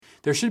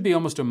there should be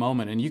almost a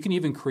moment, and you can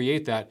even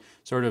create that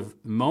sort of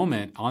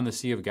moment on the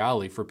Sea of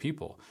Galilee for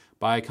people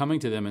by coming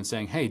to them and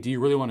saying, hey, do you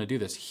really want to do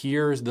this?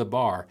 Here's the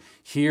bar.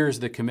 Here's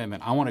the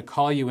commitment. I want to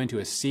call you into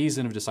a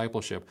season of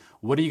discipleship.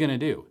 What are you going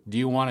to do? Do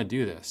you want to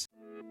do this?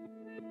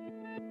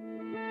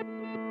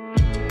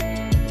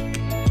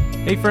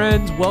 Hey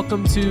friends,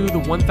 welcome to the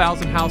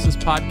 1000 Houses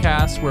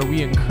podcast, where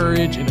we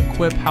encourage and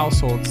equip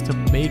households to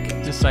make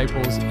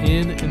disciples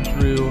in and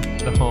through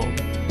the home.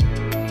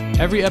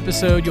 Every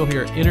episode, you'll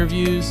hear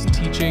interviews,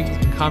 teachings,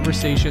 and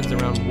conversations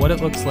around what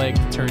it looks like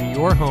to turn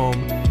your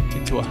home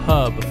into a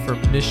hub for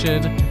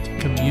mission,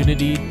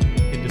 community,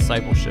 and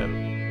discipleship.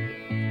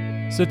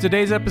 So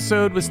today's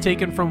episode was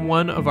taken from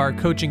one of our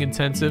coaching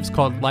intensives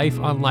called Life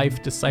on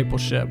Life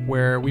Discipleship,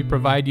 where we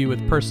provide you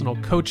with personal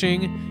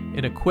coaching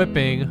and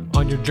equipping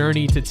on your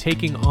journey to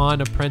taking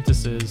on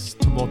apprentices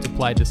to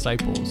multiply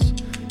disciples.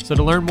 So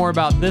to learn more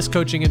about this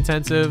coaching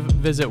intensive,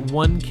 visit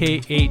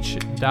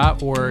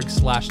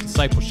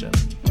 1kh.org/discipleship.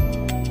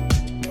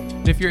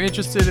 And if you're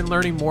interested in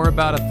learning more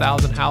about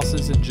 1000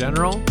 Houses in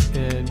general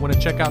and want to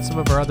check out some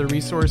of our other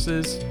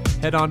resources,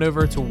 head on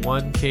over to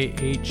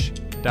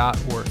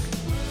 1kh.org.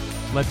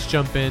 Let's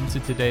jump into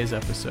today's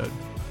episode.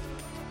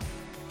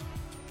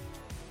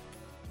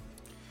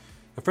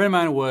 A friend of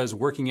mine was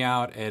working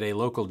out at a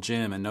local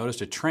gym and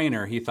noticed a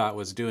trainer he thought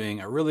was doing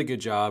a really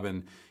good job,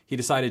 and he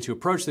decided to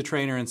approach the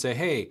trainer and say,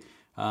 hey,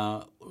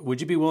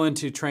 would you be willing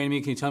to train me?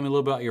 Can you tell me a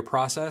little bit about your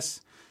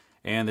process?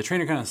 And the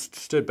trainer kind of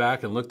stood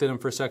back and looked at him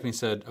for a second. He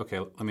said, okay,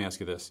 let me ask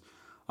you this.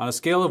 On a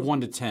scale of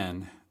 1 to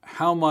 10,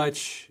 how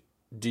much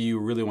do you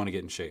really want to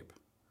get in shape?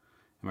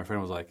 And my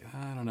friend was like,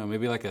 I don't know,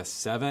 maybe like a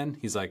 7.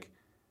 He's like,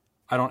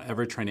 I don't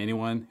ever train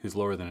anyone who's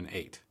lower than an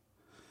 8.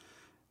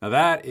 Now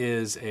that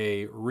is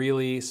a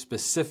really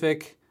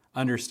specific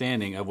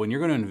understanding of when you're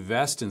going to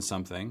invest in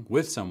something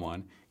with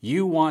someone,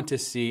 you want to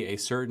see a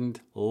certain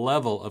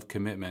level of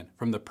commitment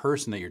from the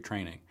person that you're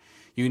training.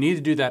 You need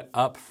to do that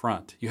up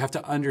front. You have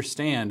to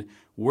understand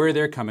where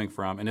they're coming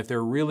from and if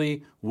they're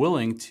really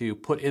willing to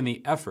put in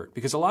the effort.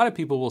 Because a lot of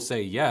people will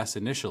say yes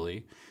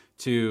initially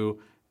to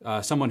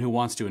someone who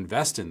wants to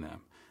invest in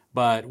them.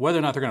 But whether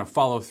or not they're going to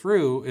follow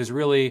through is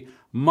really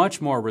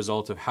much more a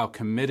result of how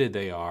committed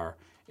they are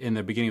in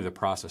the beginning of the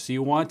process. So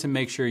you want to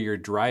make sure you're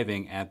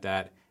driving at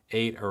that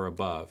 8 or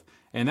above.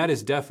 And that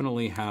is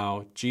definitely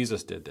how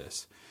Jesus did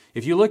this.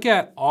 If you look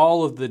at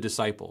all of the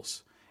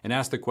disciples and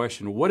ask the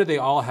question, what do they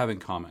all have in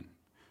common?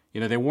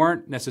 You know, they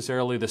weren't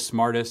necessarily the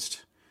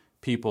smartest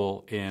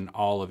people in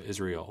all of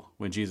Israel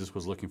when Jesus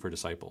was looking for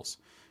disciples.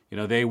 You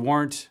know, they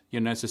weren't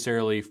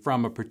necessarily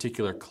from a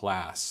particular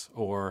class,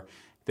 or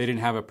they didn't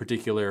have a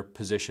particular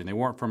position. They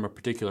weren't from a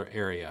particular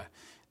area.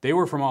 They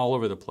were from all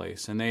over the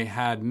place, and they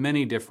had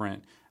many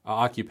different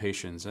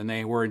occupations, and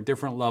they were in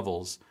different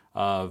levels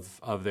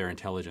of their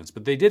intelligence.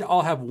 But they did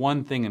all have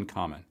one thing in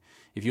common.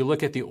 If you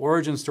look at the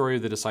origin story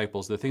of the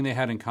disciples, the thing they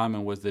had in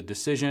common was the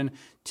decision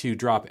to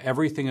drop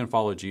everything and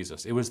follow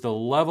Jesus. It was the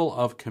level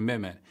of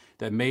commitment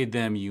that made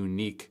them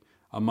unique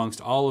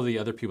amongst all of the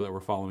other people that were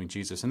following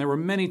Jesus. And there were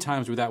many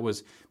times where that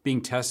was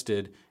being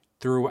tested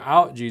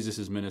throughout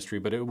Jesus' ministry,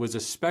 but it was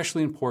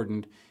especially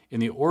important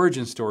in the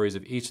origin stories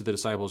of each of the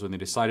disciples when they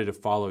decided to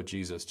follow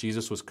Jesus.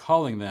 Jesus was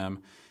calling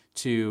them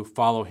to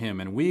follow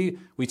him. And we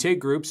take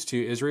groups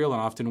to Israel,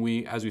 and often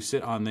as we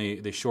sit on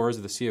the shores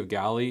of the Sea of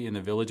Galilee in the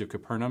village of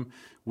Capernaum,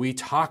 we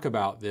talk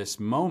about this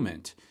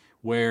moment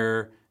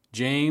where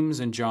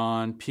James and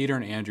John, Peter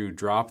and Andrew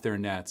drop their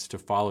nets to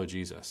follow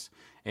Jesus.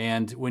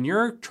 And when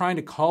you're trying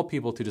to call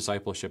people to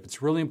discipleship,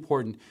 it's really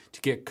important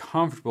to get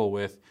comfortable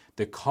with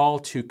the call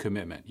to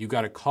commitment. You've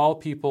got to call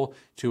people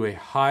to a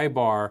high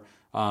bar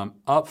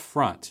up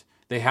front.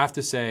 They have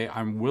to say,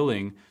 I'm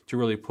willing to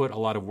really put a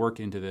lot of work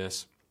into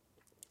this.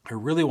 I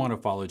really want to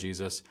follow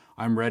Jesus.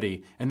 I'm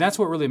ready. And that's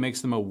what really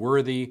makes them a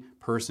worthy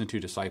person to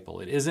disciple.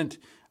 It isn't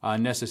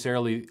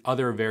necessarily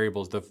other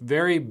variables. The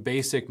very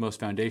basic, most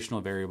foundational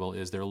variable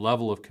is their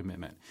level of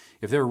commitment.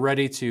 If they're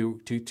ready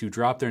to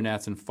drop their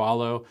nets and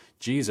follow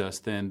Jesus,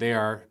 then they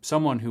are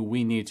someone who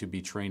we need to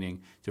be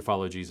training to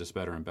follow Jesus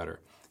better and better.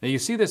 Now you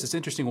see this, it's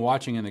interesting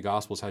watching in the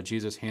Gospels how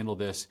Jesus handled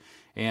this,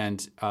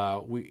 and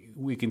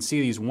we can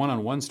see these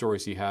one-on-one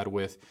stories he had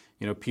with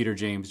Peter,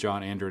 James,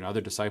 John, Andrew, and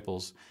other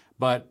disciples.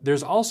 But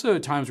there's also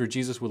times where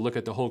Jesus would look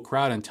at the whole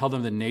crowd and tell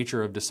them the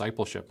nature of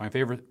discipleship. My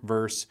favorite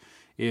verse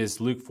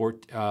is Luke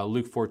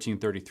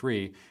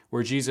 14:33,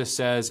 where Jesus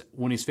says,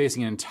 when he's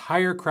facing an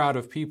entire crowd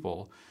of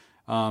people,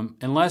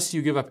 unless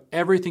you give up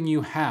everything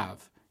you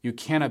have, you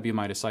cannot be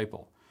my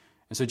disciple.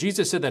 And so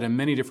Jesus said that in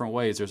many different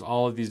ways. There's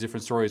all of these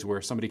different stories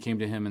where somebody came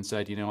to him and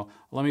said,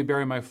 let me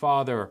bury my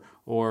father,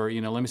 or,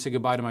 let me say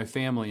goodbye to my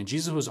family. And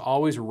Jesus was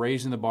always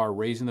raising the bar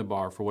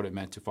for what it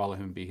meant to follow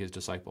him and be his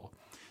disciple.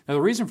 Now,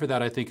 the reason for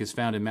that, I think, is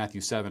found in Matthew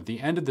 7. At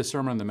the end of the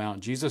Sermon on the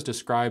Mount, Jesus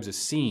describes a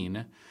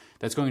scene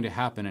that's going to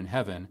happen in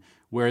heaven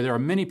where there are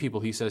many people,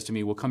 he says to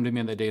me, will come to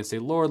me on that day and say,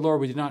 Lord, Lord,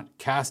 we did not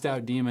cast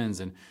out demons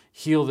and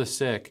heal the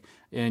sick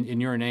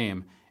in your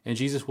name. And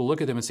Jesus will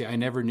look at them and say, I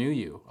never knew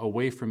you.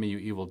 Away from me, you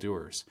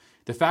evildoers.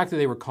 The fact that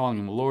they were calling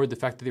him Lord, the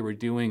fact that they were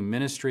doing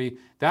ministry,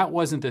 that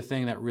wasn't the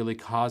thing that really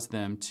caused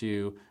them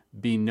to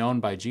be known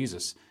by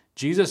Jesus.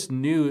 Jesus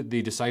knew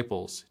the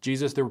disciples.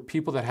 There were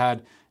people that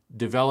had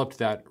developed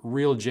that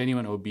real,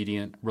 genuine,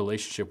 obedient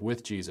relationship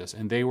with Jesus,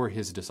 and they were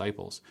his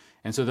disciples.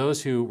 And so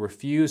those who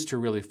refused to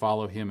really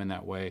follow him in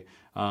that way,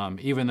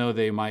 even though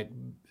they might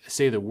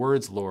say the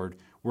words Lord,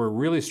 were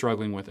really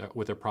struggling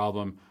with a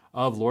problem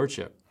of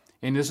lordship.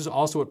 And this is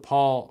also what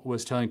Paul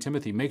was telling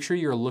Timothy. Make sure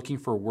you're looking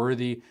for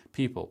worthy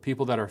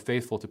people that are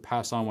faithful to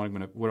pass on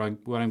what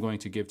I'm going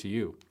to give to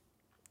you.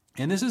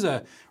 And this is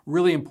a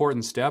really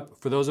important step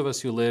for those of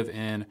us who live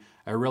in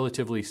a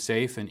relatively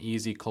safe and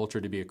easy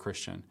culture to be a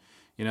Christian.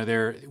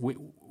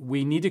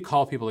 We need to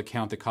call people to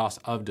count the cost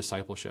of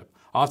discipleship.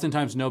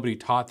 Oftentimes, nobody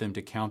taught them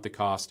to count the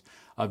cost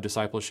of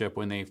discipleship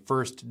when they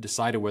first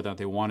decided whether or not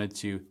they wanted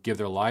to give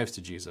their lives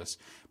to Jesus.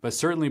 But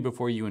certainly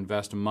before you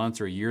invest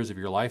months or years of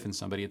your life in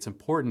somebody, it's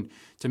important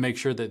to make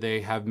sure that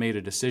they have made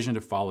a decision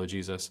to follow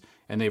Jesus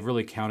and they've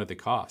really counted the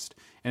cost.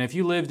 And if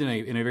you lived in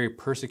a very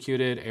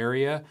persecuted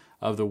area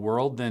of the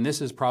world, then this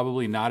is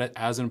probably not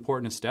as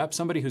important a step.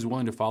 Somebody who's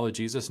willing to follow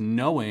Jesus,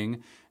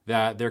 knowing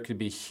that there could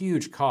be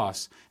huge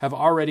costs, have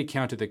already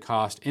counted the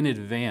cost in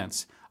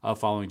advance of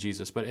following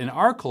Jesus. But in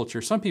our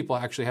culture, some people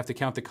actually have to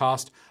count the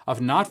cost of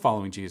not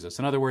following Jesus.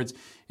 In other words,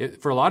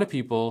 for a lot of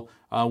people,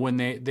 when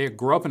they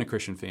grow up in a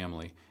Christian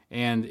family,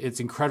 and it's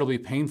incredibly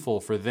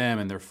painful for them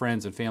and their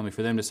friends and family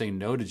for them to say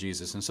no to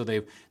Jesus. And so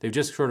they've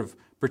just sort of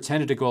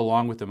pretended to go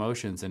along with the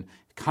motions and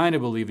kind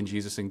of believe in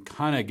Jesus and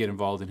kind of get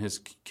involved in his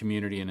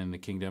community and in the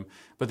kingdom.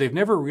 But they've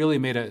never really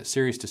made a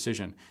serious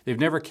decision. They've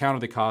never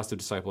counted the cost of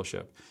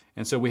discipleship.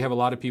 And so we have a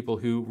lot of people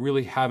who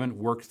really haven't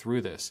worked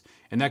through this.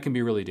 And that can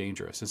be really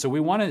dangerous. And so we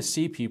want to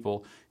see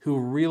people who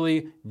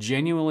really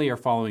genuinely are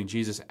following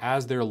Jesus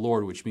as their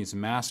Lord, which means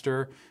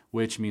master,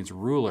 which means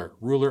ruler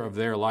of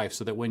their life,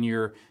 so that when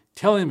you're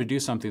telling them to do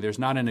something, there's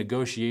not a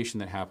negotiation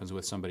that happens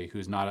with somebody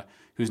who's not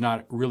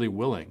really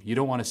willing. You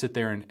don't want to sit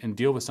there and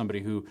deal with somebody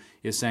who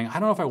is saying, I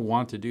don't know if I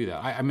want to do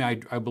that.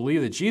 I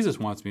believe that Jesus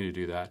wants me to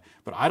do that,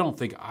 but I don't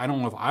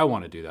know if I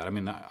want to do that.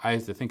 I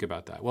have to think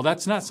about that. Well,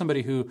 that's not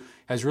somebody who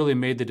has really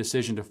made the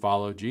decision to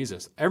follow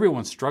Jesus.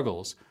 Everyone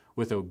struggles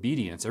with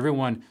obedience.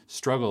 Everyone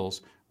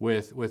struggles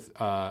with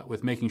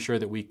making sure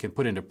that we can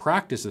put into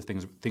practice the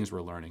things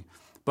we're learning.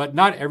 But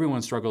not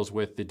everyone struggles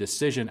with the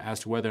decision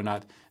as to whether or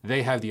not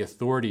they have the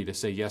authority to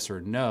say yes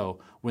or no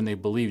when they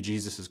believe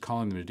Jesus is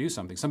calling them to do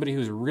something. Somebody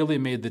who's really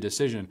made the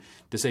decision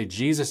to say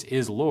Jesus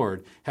is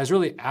Lord has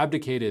really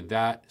abdicated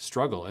that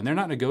struggle, and they're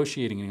not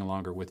negotiating any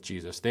longer with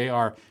Jesus. They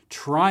are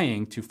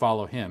trying to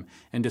follow him.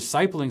 And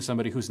discipling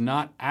somebody who's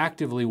not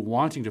actively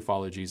wanting to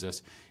follow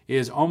Jesus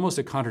is almost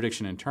a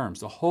contradiction in terms.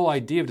 The whole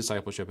idea of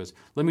discipleship is,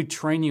 let me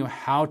train you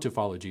how to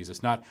follow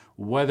Jesus, not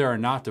whether or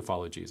not to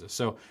follow Jesus.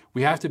 So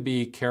we have to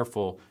be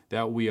careful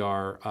that we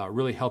are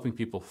really helping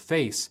people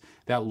face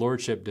that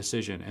lordship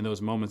decision in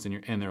those moments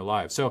in their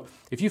lives. So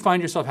if you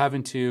find yourself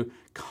having to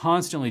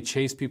constantly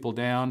chase people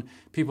down,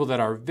 people that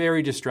are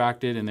very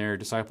distracted in their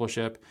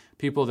discipleship,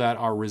 people that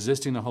are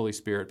resisting the Holy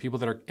Spirit, people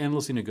that are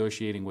endlessly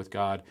negotiating with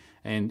God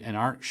and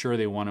aren't sure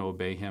they want to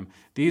obey him,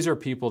 these are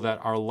people that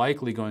are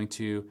likely going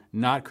to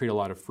not create a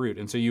lot of fruit.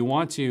 And so you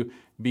want to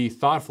be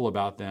thoughtful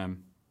about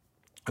them,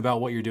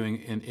 about what you're doing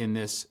in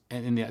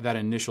that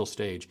initial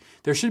stage.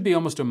 There should be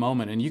almost a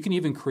moment, and you can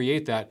even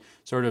create that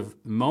sort of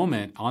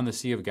moment on the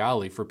Sea of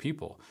Galilee for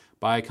people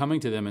by coming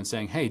to them and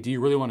saying, hey, do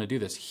you really want to do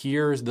this?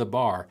 Here's the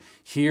bar.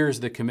 Here's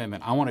the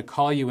commitment. I want to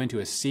call you into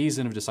a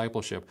season of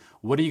discipleship.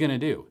 What are you going to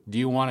do? Do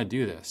you want to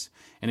do this?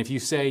 And if you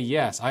say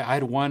yes, I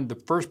had the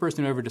first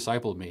person who ever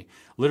discipled me,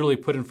 literally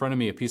put in front of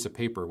me a piece of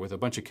paper with a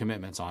bunch of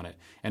commitments on it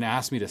and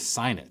asked me to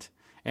sign it.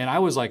 And I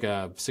was like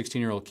a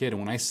 16-year-old kid, and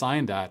when I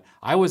signed that,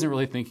 I wasn't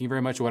really thinking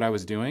very much of what I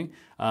was doing.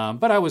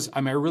 But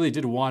I really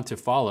did want to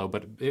follow,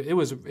 but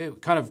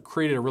it kind of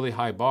created a really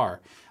high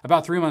bar.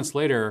 About 3 months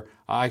later,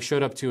 I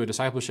showed up to a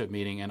discipleship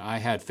meeting, and I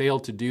had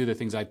failed to do the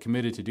things I'd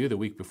committed to do the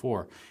week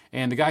before.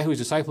 And the guy who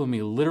was discipling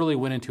me literally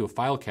went into a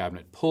file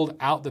cabinet, pulled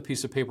out the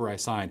piece of paper I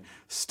signed,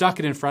 stuck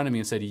it in front of me,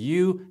 and said,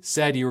 you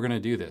said you were going to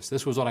do this.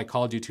 This was what I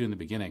called you to in the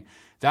beginning.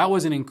 That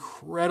was an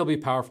incredibly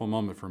powerful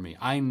moment for me.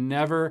 I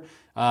never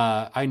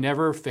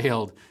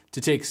failed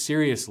to take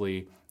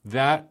seriously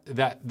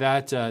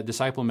that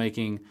disciple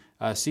making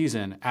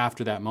season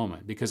after that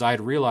moment, because I had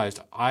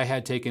realized I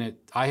had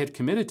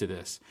committed to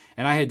this,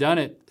 and I had done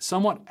it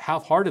somewhat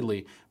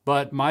half-heartedly,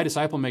 but my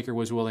disciple maker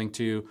was willing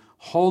to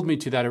hold me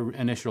to that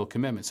initial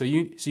commitment. So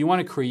you want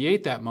to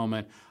create that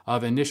moment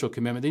of initial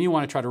commitment. Then you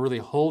want to try to really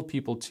hold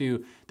people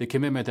to the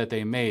commitment that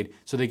they made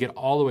so they get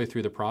all the way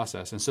through the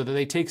process, and so that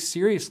they take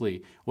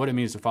seriously what it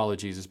means to follow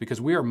Jesus,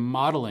 because we are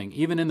modeling,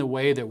 even in the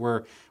way that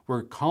we're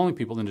calling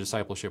people into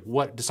discipleship,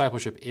 what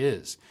discipleship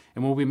is.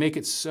 And when we make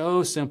it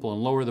so simple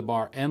and lower the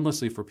bar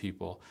endlessly for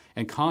people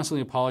and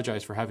constantly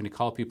apologize for having to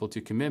call people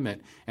to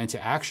commitment and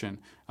to action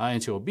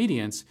and to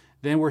obedience,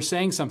 then we're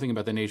saying something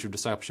about the nature of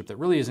discipleship that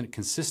really isn't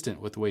consistent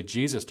with the way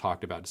Jesus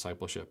talked about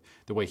discipleship,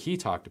 the way he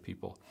talked to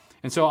people.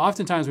 And so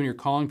oftentimes when you're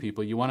calling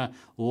people, you want to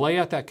lay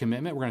out that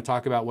commitment. We're going to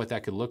talk about what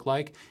that could look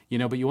like,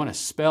 but you want to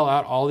spell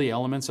out all the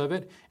elements of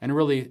it and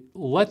really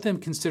let them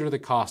consider the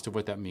cost of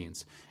what that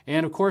means.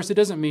 And of course, it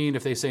doesn't mean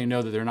if they say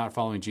no that they're not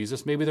following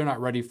Jesus. Maybe they're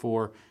not ready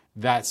for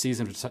that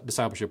season of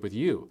discipleship with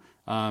you.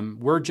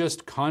 We're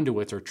just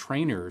conduits or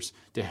trainers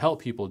to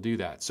help people do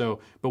that.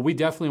 But we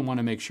definitely want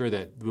to make sure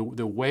that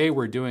the way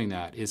we're doing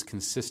that is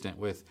consistent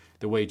with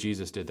the way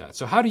Jesus did that.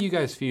 So how do you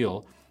guys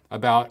feel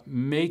about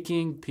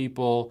making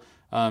people,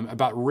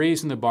 about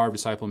raising the bar of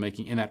disciple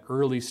making in that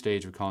early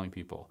stage of calling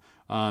people?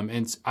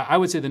 And I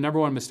would say the number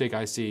one mistake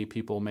I see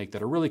people make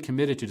that are really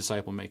committed to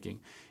disciple making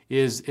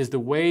is the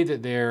way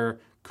that they're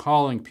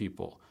calling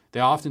people.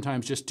 They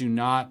oftentimes just do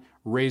not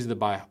raise the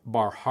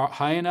bar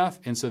high enough,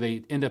 and so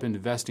they end up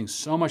investing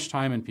so much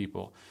time in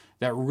people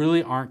that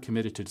really aren't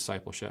committed to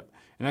discipleship.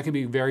 And that can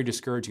be very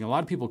discouraging. A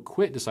lot of people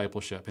quit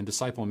discipleship and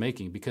disciple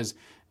making because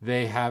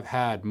they have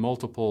had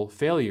multiple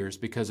failures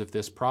because of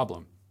this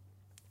problem.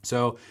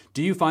 So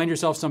do you find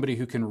yourself somebody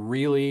who can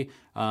really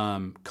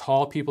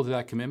call people to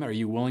that commitment? Are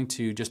you willing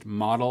to just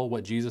model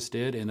what Jesus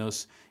did in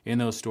those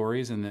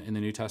stories in the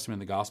New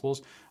Testament and the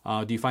Gospels?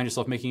 Do you find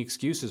yourself making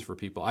excuses for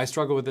people? I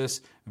struggle with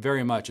this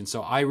very much, and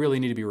so I really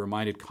need to be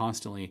reminded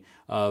constantly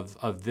of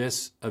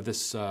this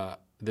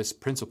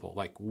principle.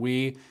 Like,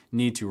 we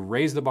need to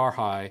raise the bar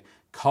high,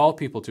 call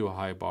people to a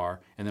high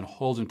bar, and then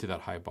hold them to that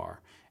high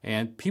bar.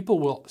 And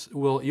people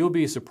you'll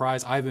be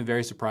surprised. I've been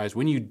very surprised.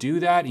 When you do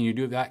that and you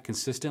do that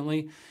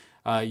consistently,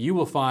 you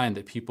will find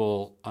that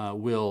people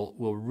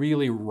will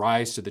really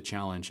rise to the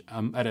challenge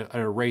at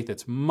a rate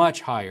that's much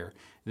higher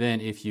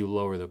than if you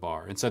lower the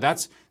bar. And so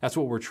that's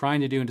what we're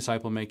trying to do in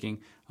disciple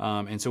making.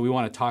 And so we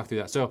want to talk through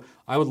that. So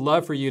I would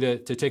love for you to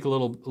take a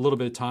little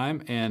bit of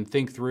time and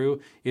think through,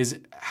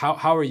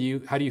 how do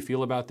you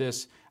feel about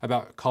this,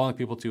 about calling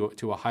people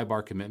to a high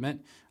bar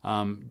commitment?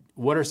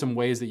 What are some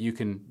ways that you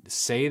can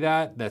say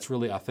that's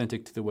really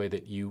authentic to the way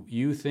that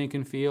you think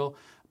and feel,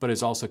 but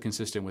is also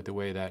consistent with the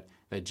way that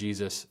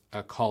Jesus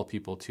called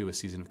people to a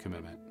season of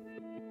commitment?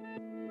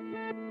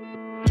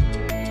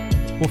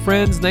 Well,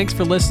 friends, thanks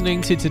for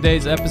listening to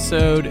today's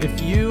episode.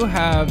 If you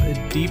have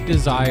a deep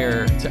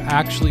desire to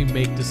actually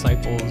make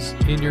disciples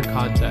in your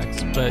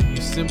context, but you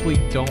simply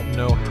don't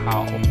know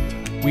how,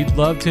 we'd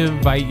love to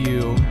invite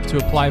you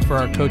to apply for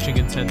our coaching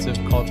intensive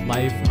called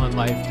Life on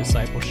Life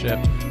Discipleship,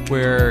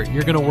 where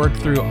you're going to work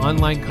through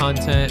online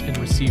content and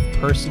receive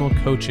personal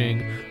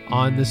coaching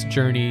on this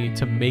journey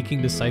to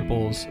making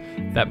disciples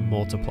that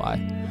multiply.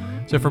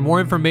 So for more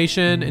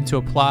information and to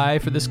apply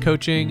for this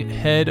coaching,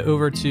 head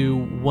over to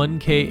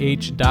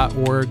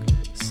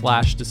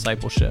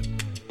 1kh.org/discipleship.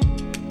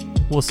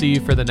 We'll see you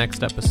for the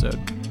next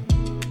episode.